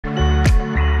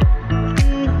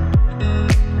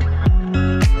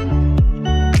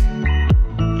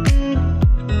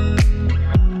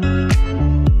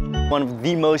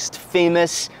the most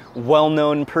famous,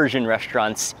 well-known Persian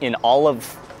restaurants in all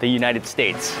of the United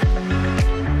States.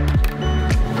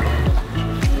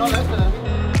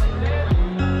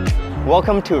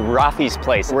 Welcome to Raffi's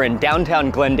place. We're in downtown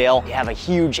Glendale. They have a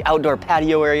huge outdoor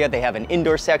patio area. They have an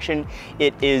indoor section.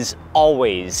 It is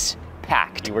always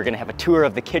packed. We're gonna have a tour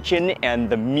of the kitchen and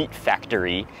the meat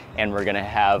factory, and we're gonna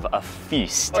have a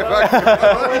feast.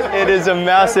 It is a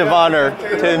massive honor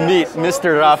to meet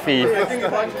Mr. Raffi.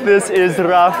 This is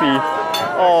Raffi.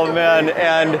 Oh man,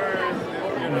 and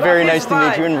very nice to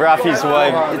meet you and Raffi's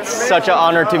wife. It's such an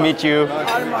honor to meet you,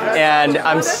 and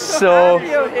I'm so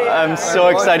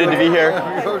excited to be here.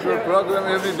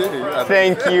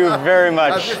 Thank you very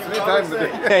much.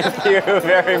 Thank you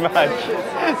very much.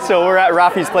 So we're at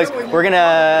Raffi's place. We're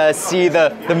gonna see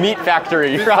the meat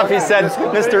factory. Raffi said,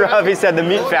 Mr. Raffi said the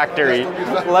meat factory.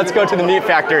 Let's go to the meat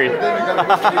factory.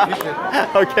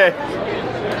 Okay.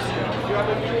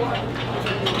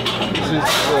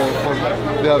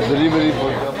 They have delivery for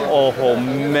them. Oh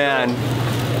man.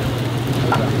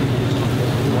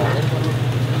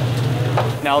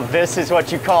 Now this is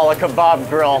what you call a kebab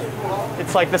grill.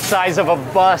 It's like the size of a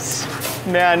bus,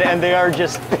 man, and they are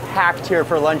just packed here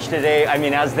for lunch today. I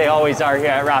mean, as they always are here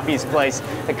at Raffi's place.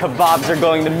 The kebabs are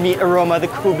going, the meat aroma, the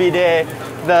kubide,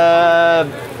 the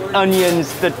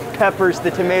onions, the peppers,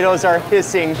 the tomatoes are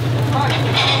hissing.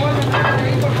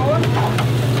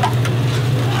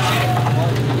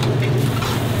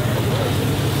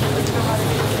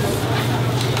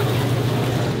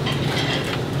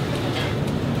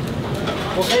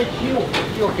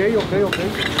 Okay.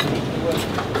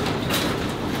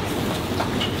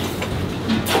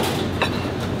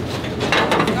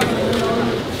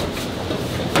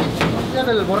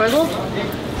 ¿El borrego?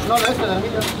 No, este de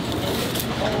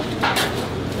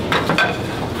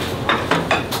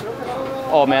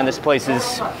Oh man, this place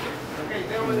is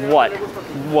what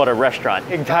a restaurant.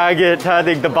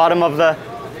 The bottom of the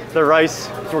rice.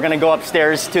 So we're gonna go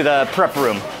upstairs to the prep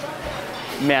room.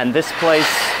 Man, this place,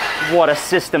 what a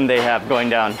system they have going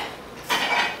down.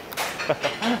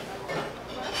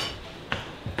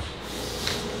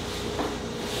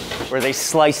 Where they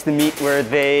slice the meat, where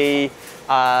they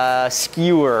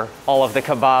skewer all of the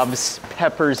kebabs,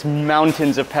 peppers,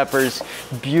 mountains of peppers,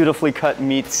 beautifully cut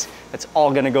meats. That's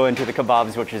all gonna go into the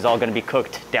kebabs, which is all gonna be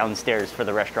cooked downstairs for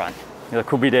the restaurant. The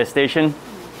kubide station.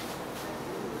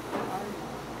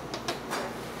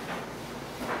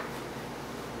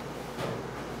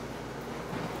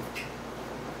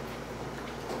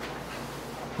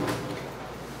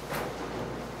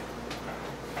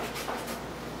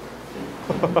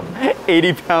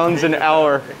 $80 pounds an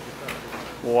hour.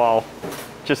 Wow.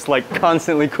 Just like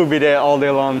constantly kubide all day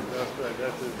long.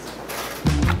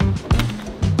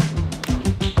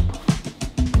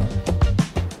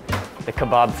 The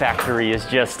kebab factory is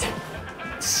just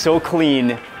so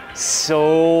clean,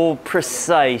 so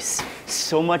precise,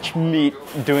 so much meat,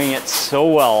 doing it so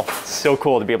well. So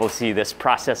cool to be able to see this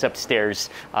process upstairs,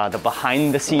 the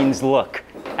behind the scenes look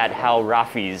at how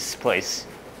Raffi's place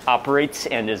operates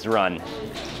and is run.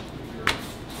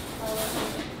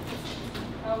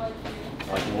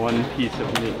 Like one piece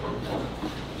of meat.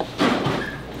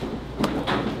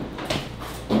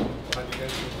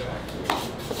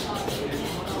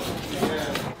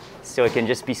 So it can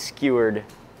just be skewered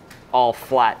all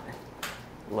flat.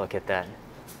 Look at that.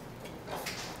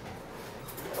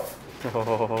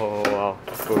 Oh, wow.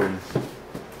 Boom.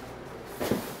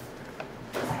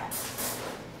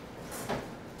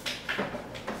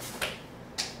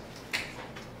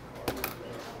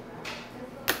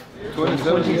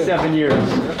 $27 27 years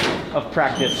of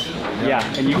practice. Yeah,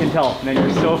 and you can tell, man,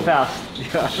 you're so fast.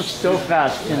 Yeah, so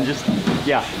fast, and just,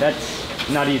 yeah, that's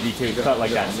not easy to cut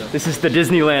like that. This is the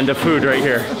Disneyland of food right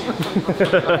here.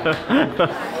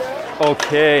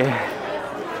 Okay.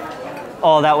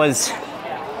 Oh, that was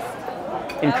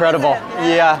incredible.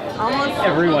 Yeah. Almost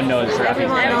Everyone knows Raffi's.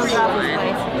 everyone knows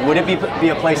Raffi's place. Would it be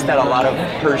a place that a lot of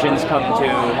Persians come to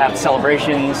have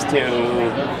celebrations,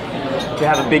 to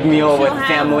have a big meal with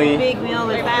family? Big meal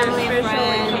with family and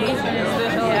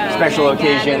friends. Special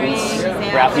occasions.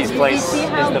 Raffi's place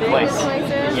is the place.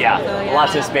 Yeah,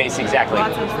 lots of space, exactly.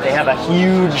 They have a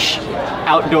huge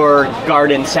outdoor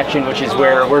garden section, which is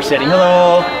where we're sitting.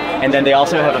 Hello! And then they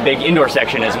also have a big indoor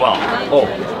section as well. Oh.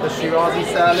 The Shirazi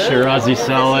salad. Shirazi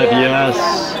salad, yes.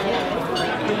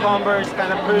 Cucumbers,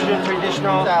 kind of Persian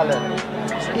traditional salad.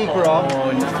 Ikram.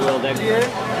 Oh, just a little bit.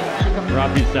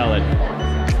 Raffi salad.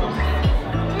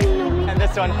 And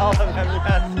this one, all of them,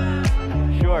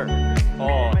 yes. Sure.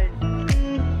 Oh.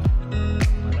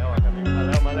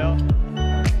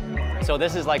 So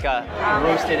this is like a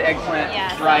roasted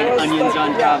eggplant, fried onions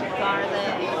on top. Garlic.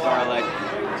 Garlic.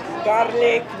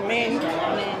 Garlic, mint.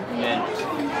 Mint.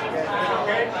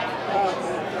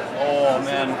 Oh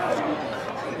man.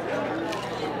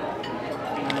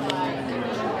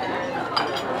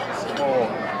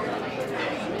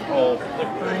 Oh, the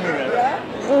creaminess.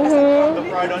 The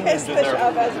fried onions in there.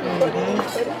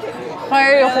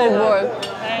 Very good.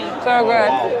 So good.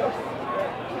 Wow.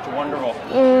 It's wonderful.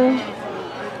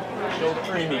 So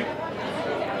creamy.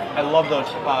 I love those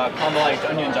caramelized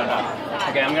onions on top.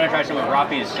 Okay, I'm gonna try some of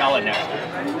Raffi's salad next.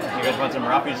 You guys want some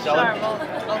Raffi's salad? Sure,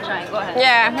 we'll try. Go ahead.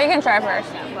 Yeah, we can try first.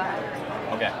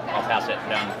 Okay, I'll pass it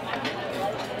down.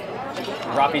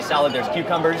 Raffi salad, there's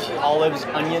cucumbers, olives,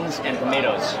 onions, and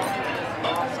tomatoes.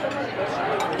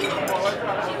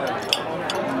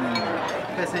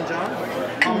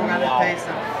 Wow.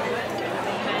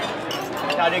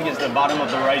 Tadig is the bottom of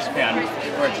the rice pan,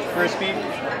 where it's crispy,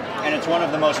 and it's one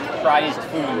of the most prized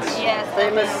foods. Yes.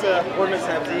 Famous gourmet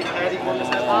sabzi, Thai gourmet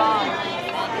sabzi.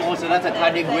 Oh, so that's a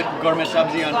Tadig with gourmet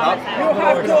sabzi on top? You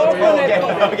have to open it.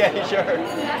 Okay, sure.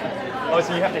 Oh,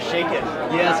 so you have to shake it.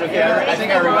 Yes, okay, I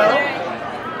think I remember.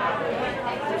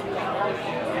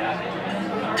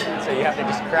 So you have to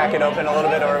just crack it open a little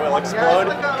bit or it will explode?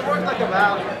 Yeah, it works like a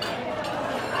valve.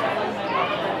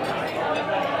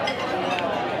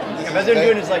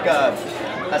 Vezirgun is like a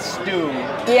stew.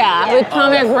 Yeah, with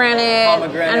pomegranate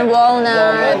and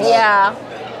walnut. Yeah.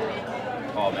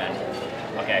 Oh man.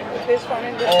 Okay. This one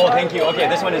in the Oh, thank you. Okay,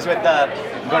 this one is with the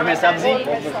gourmet sabzi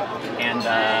and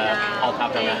all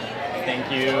topped on that. Thank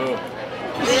you.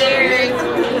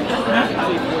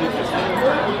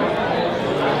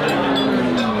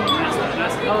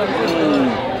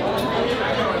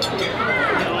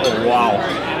 Oh, wow.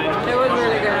 It was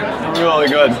really good. Really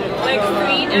good. Like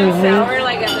sweet and sour,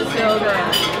 like at the so good.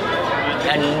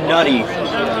 And nutty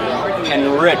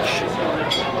and rich.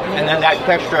 And then that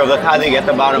texture of the tadig at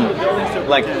the bottom,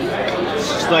 like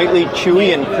slightly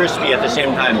chewy and crispy at the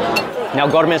same time. Now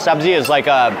gourmet sabzi is like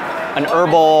an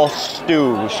herbal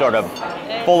stew, sort of,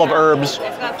 full of herbs.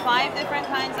 It's got 5 different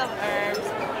kinds of herbs: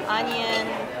 onion,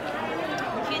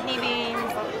 kidney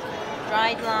beans,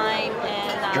 dried lime,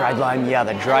 and Dried lime, yeah,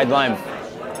 the dried lime.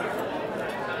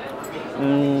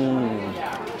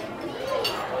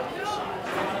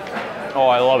 Oh,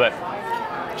 I love it.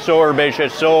 So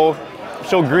herbaceous, so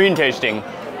green tasting,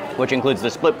 which includes the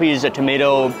split peas, a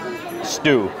tomato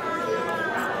stew.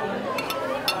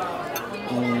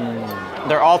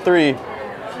 They're all three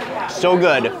so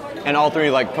good, and all three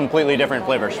like completely different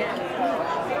flavors.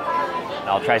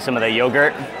 I'll try some of the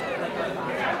yogurt.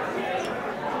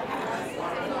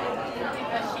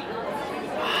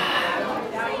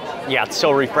 Yeah, it's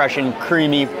so refreshing,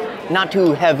 creamy, not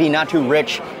too heavy, not too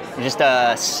rich, just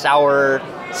a sour,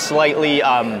 slightly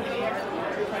sour,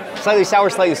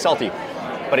 slightly salty,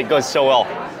 but it goes so well.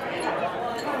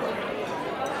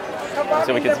 Kebab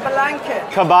So we in can- the blanket.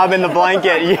 Kebab in the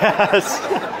blanket, yes.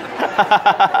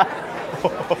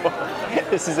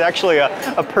 This is actually a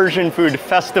Persian food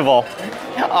festival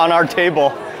on our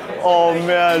table. Oh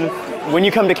man. When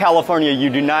you come to California, you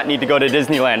do not need to go to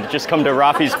Disneyland. Just come to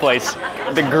Raffi's place.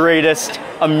 The greatest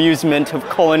amusement of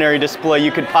culinary display you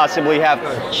could possibly have.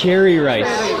 Cherry rice.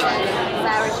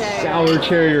 Sour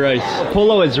cherry rice.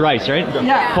 Polo is rice, right?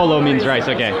 Yeah. Polo means rice,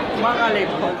 okay. Magalip.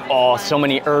 Oh, so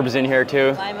many herbs in here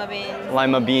too. lima beans.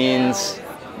 Lima beans.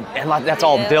 And that's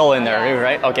all dill in there,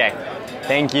 right? Okay.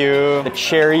 Thank you. The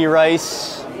cherry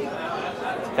rice.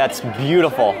 That's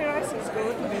beautiful. Rice is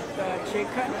good with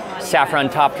chicken. Saffron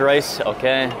topped rice,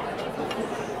 okay.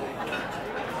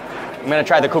 I'm gonna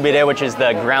try the kubide, which is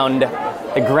the ground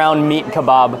meat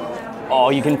kebab. Oh,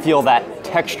 you can feel that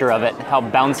texture of it, how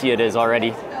bouncy it is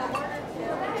already.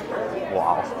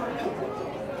 Wow.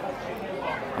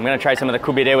 I'm gonna try some of the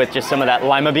kubide with just some of that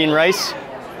lima bean rice.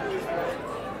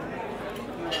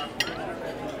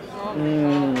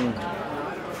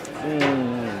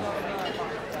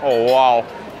 Oh wow.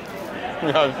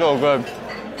 Yeah, it's so good.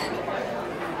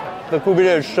 The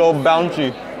kubide is so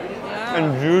bouncy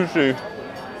and juicy.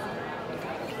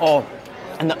 Oh,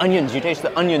 and the onions. You taste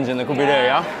the onions in the kubide,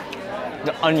 yeah?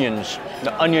 The onions,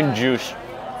 the onion juice,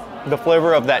 the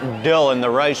flavor of that dill in the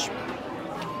rice.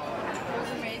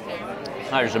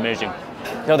 That is amazing.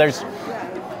 So there's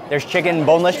chicken,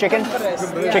 boneless chicken,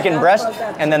 chicken breast,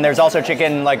 and then there's also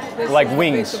chicken like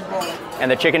wings. And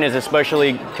the chicken is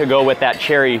especially to go with that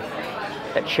cherry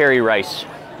rice.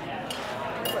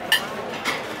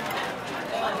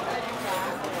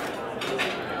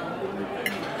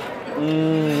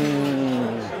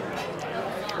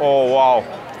 Oh wow.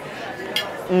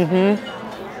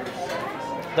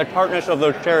 The tartness of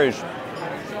those cherries.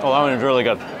 Oh, that one is really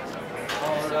good.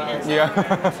 Yeah.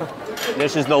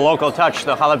 This is the local touch,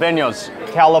 the jalapenos,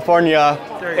 California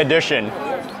edition.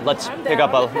 Let's pick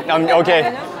up a,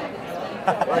 okay.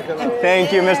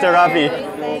 Thank you, Mr. Raffi.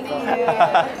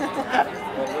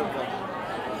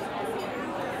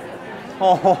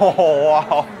 Oh,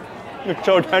 wow. It's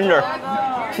so tender.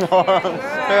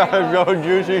 Yeah, it's so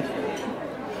juicy.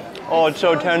 Oh, it's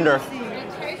so tender. It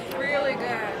tastes really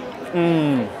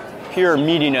good. Pure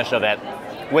meatiness of it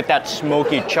with that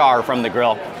smoky char from the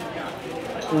grill.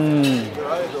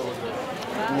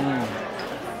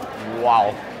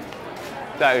 Wow.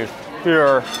 That is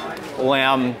pure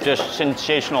lamb, just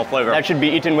sensational flavor. That should be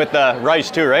eaten with the rice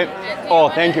too, right? Oh,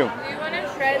 thank you. Do you want to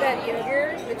try that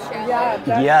yogurt with champagne?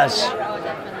 Yeah. Yes.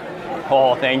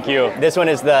 Oh, thank you. This one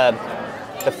is the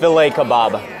filet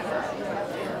kebab.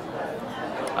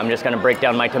 I'm just gonna break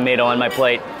down my tomato on my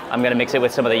plate. I'm gonna mix it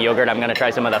with some of the yogurt. I'm gonna try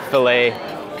some of the filet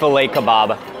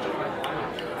kebab.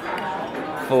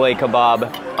 Filet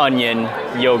kebab, onion,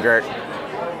 yogurt.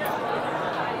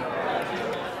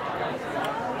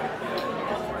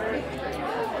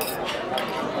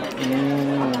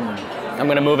 I'm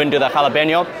gonna move into the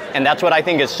jalapeno, and that's what I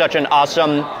think is such an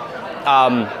awesome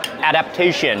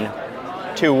adaptation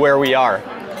to where we are.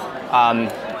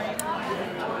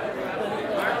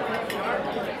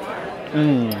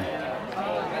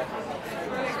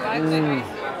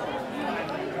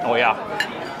 Oh yeah,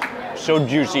 so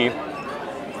juicy,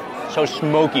 so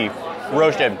smoky,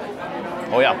 roasted.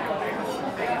 Oh yeah,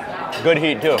 good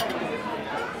heat too.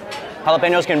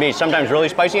 Jalapenos can be sometimes really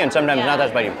spicy and sometimes not that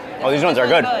spicy. Oh, these ones are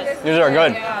good. These are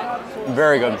good.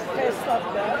 Very good.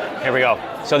 Here we go.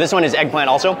 So this one is eggplant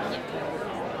also.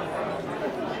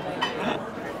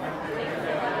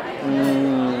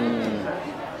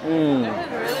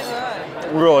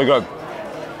 Really good.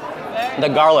 The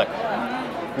garlic,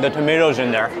 the tomatoes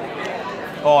in there.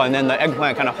 Oh, and then the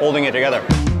eggplant kind of holding it together.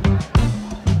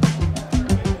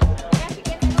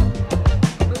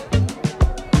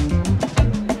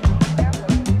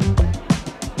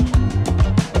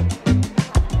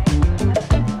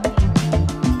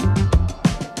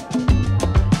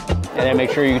 And then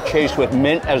make sure you chase with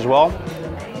mint as well.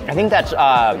 I think that's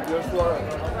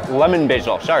lemon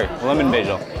basil. Sorry, lemon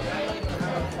basil.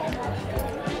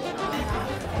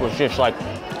 Which just like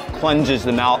cleanses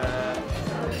the mouth,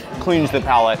 cleans the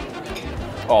palate.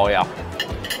 Oh yeah.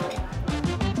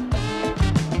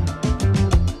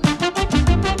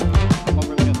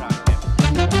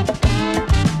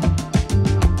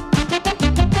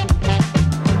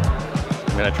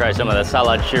 I'm gonna try some of the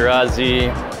salad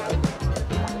shirazi.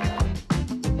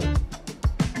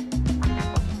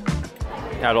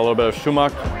 Add a little bit of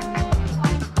sumac.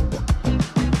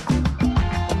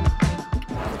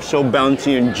 So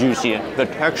bouncy and juicy. The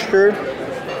texture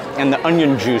and the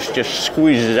onion juice just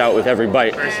squeezes out with every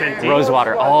bite.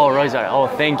 Rosewater. Oh, rosewater. Oh,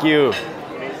 thank you.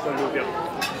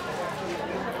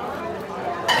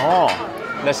 Oh,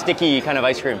 the sticky kind of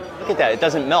ice cream. Look at that, it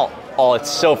doesn't melt. Oh, it's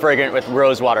so fragrant with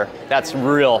rosewater. That's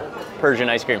real Persian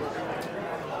ice cream.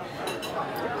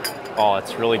 Oh,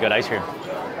 it's really good ice cream.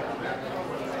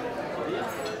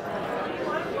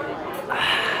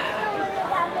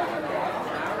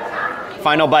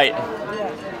 Final bite.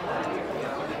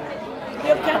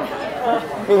 You can.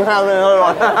 You can have another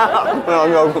one.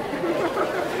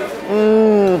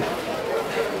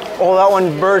 Oh, that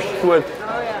one bursts with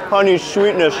honey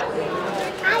sweetness.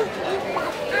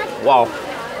 Wow,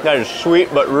 that is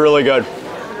sweet but really good.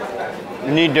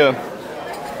 You need to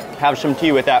have some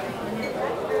tea with that.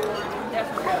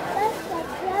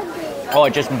 Oh,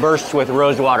 it just bursts with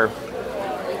rose water.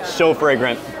 So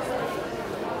fragrant.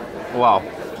 Wow.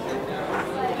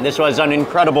 This was an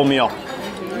incredible meal.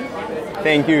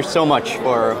 Thank you so much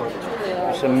for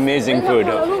this amazing food.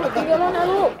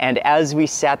 And as we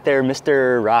sat there,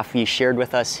 Mr. Raffi shared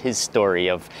with us his story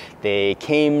of they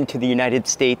came to the United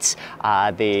States.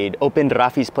 They'd opened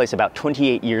Raffi's place about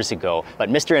 28 years ago. But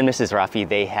Mr. and Mrs. Raffi,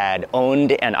 they had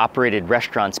owned and operated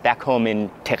restaurants back home in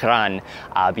Tehran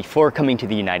before coming to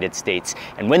the United States.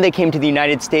 And when they came to the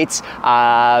United States,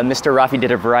 Mr. Raffi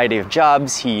did a variety of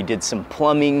jobs. He did some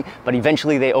plumbing, but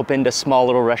eventually they opened a small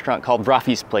little restaurant called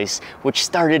Raffi's Place, which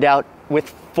started out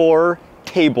with 4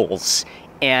 tables.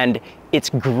 And it's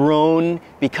grown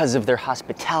because of their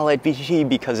hospitality,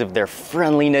 because of their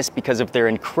friendliness, because of their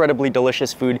incredibly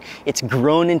delicious food. It's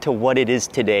grown into what it is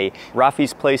today.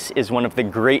 Raffi's Place is one of the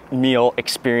great meal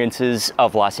experiences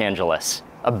of Los Angeles,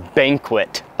 a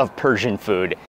banquet of Persian food.